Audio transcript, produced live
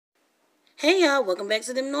Hey y'all, welcome back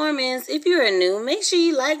to Them Normans. If you're new, make sure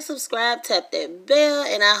you like, subscribe, tap that bell,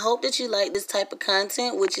 and I hope that you like this type of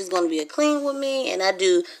content, which is going to be a clean with me, and I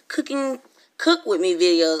do cook with me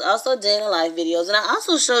videos, also day in the life videos, and I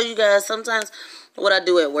also show you guys sometimes what I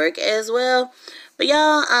do at work as well. But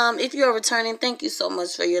y'all, if you're returning, thank you so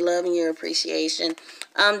much for your love and your appreciation.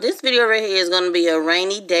 This video right here is going to be a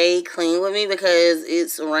rainy day clean with me because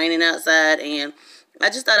it's raining outside, and I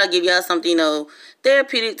just thought I'd give y'all something,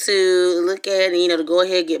 therapeutic to look at and, to go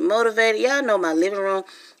ahead and get motivated. Y'all know my living room,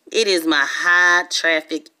 it is my high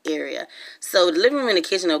traffic area. So the living room and the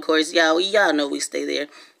kitchen, of course, y'all know we stay there.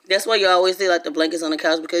 That's why you always see like the blankets on the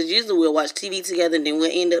couch, because usually we'll watch TV together and then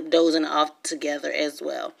we'll end up dozing off together as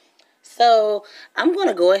well. So I'm going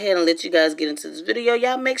to go ahead and let you guys get into this video.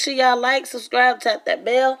 Y'all make sure y'all like, subscribe, tap that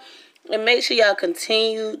bell. And make sure y'all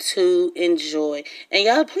continue to enjoy. And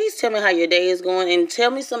y'all, please tell me how your day is going. And tell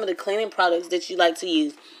me some of the cleaning products that you like to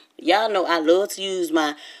use. Y'all know I love to use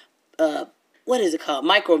my, what is it called?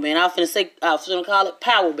 Micro band. I was finna call it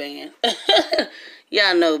power band.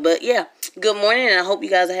 Y'all know. But yeah, good morning. And I hope you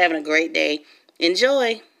guys are having a great day.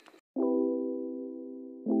 Enjoy.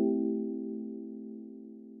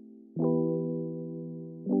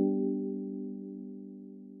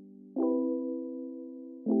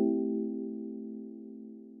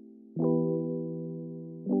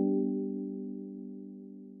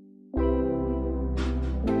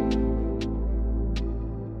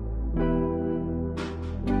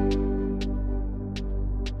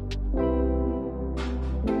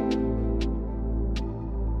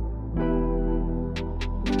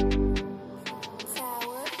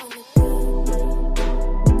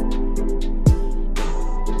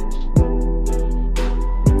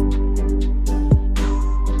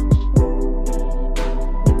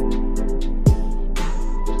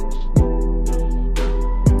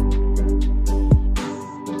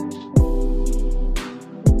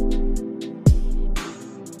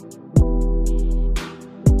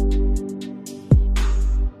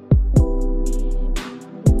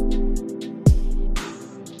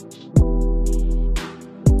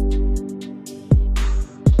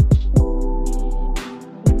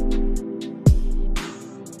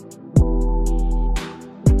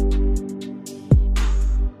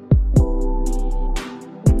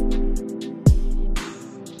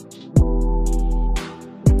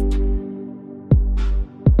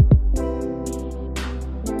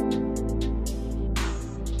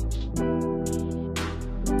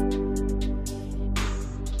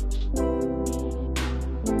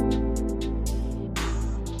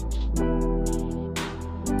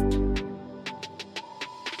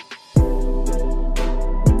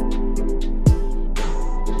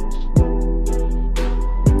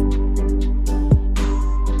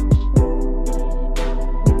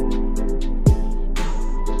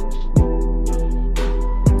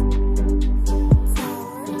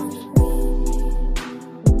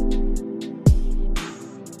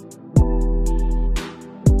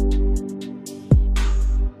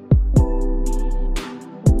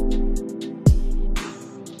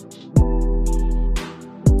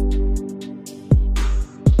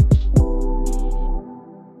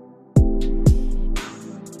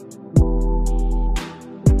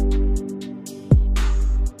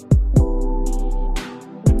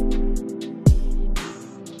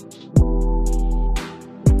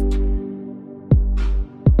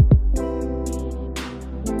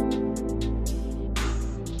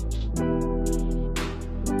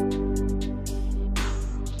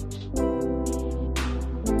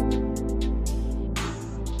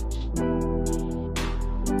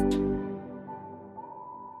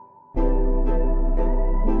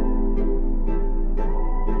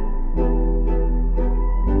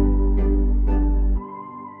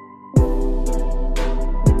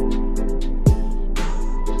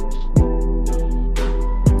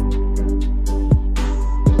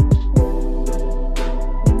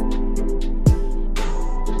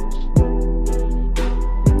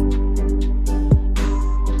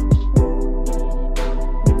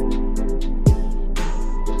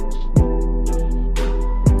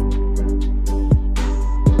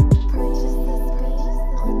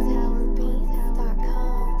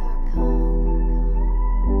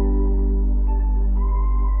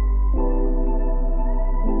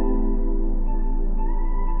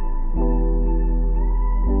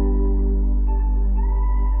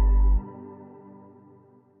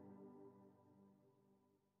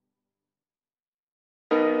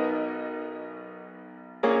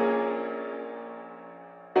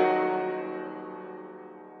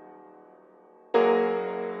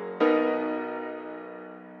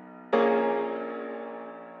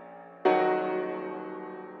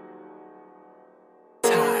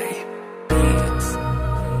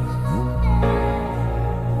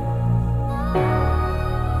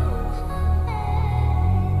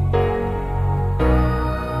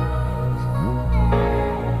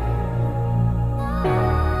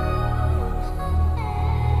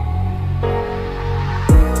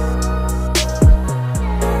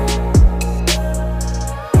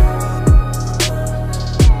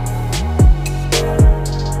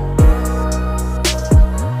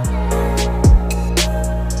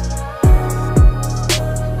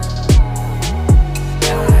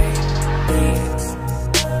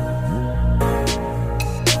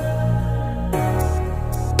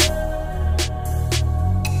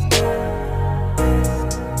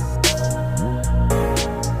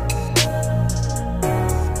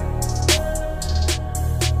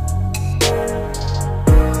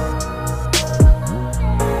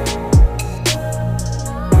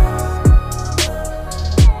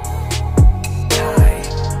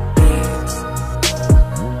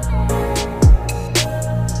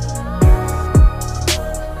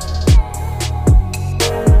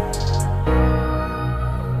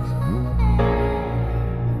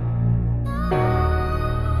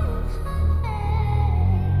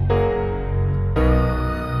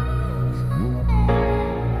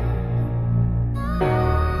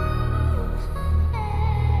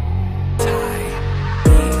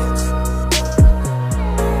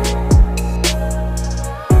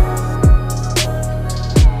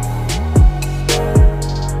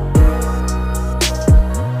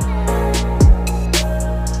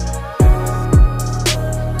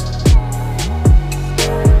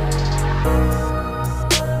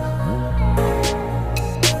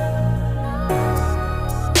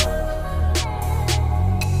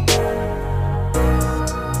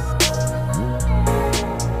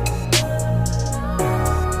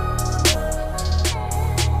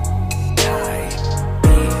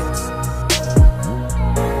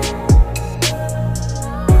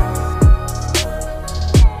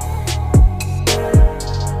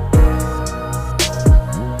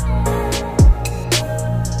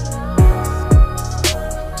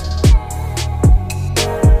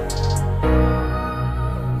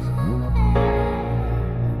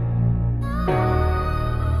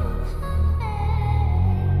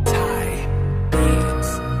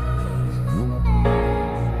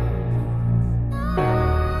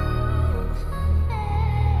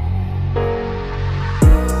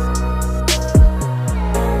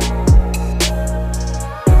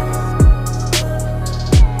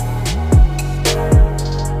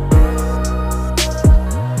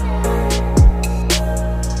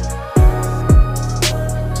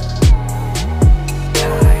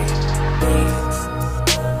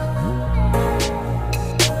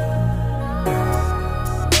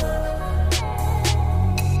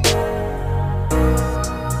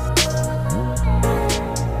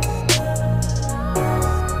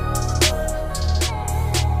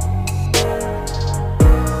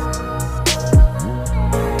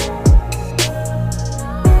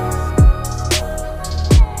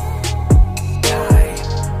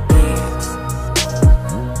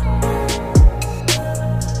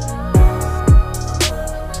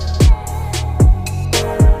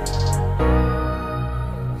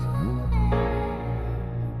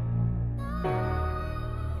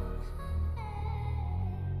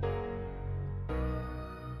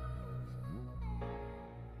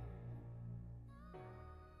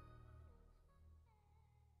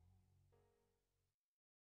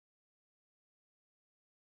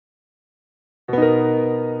 Tie.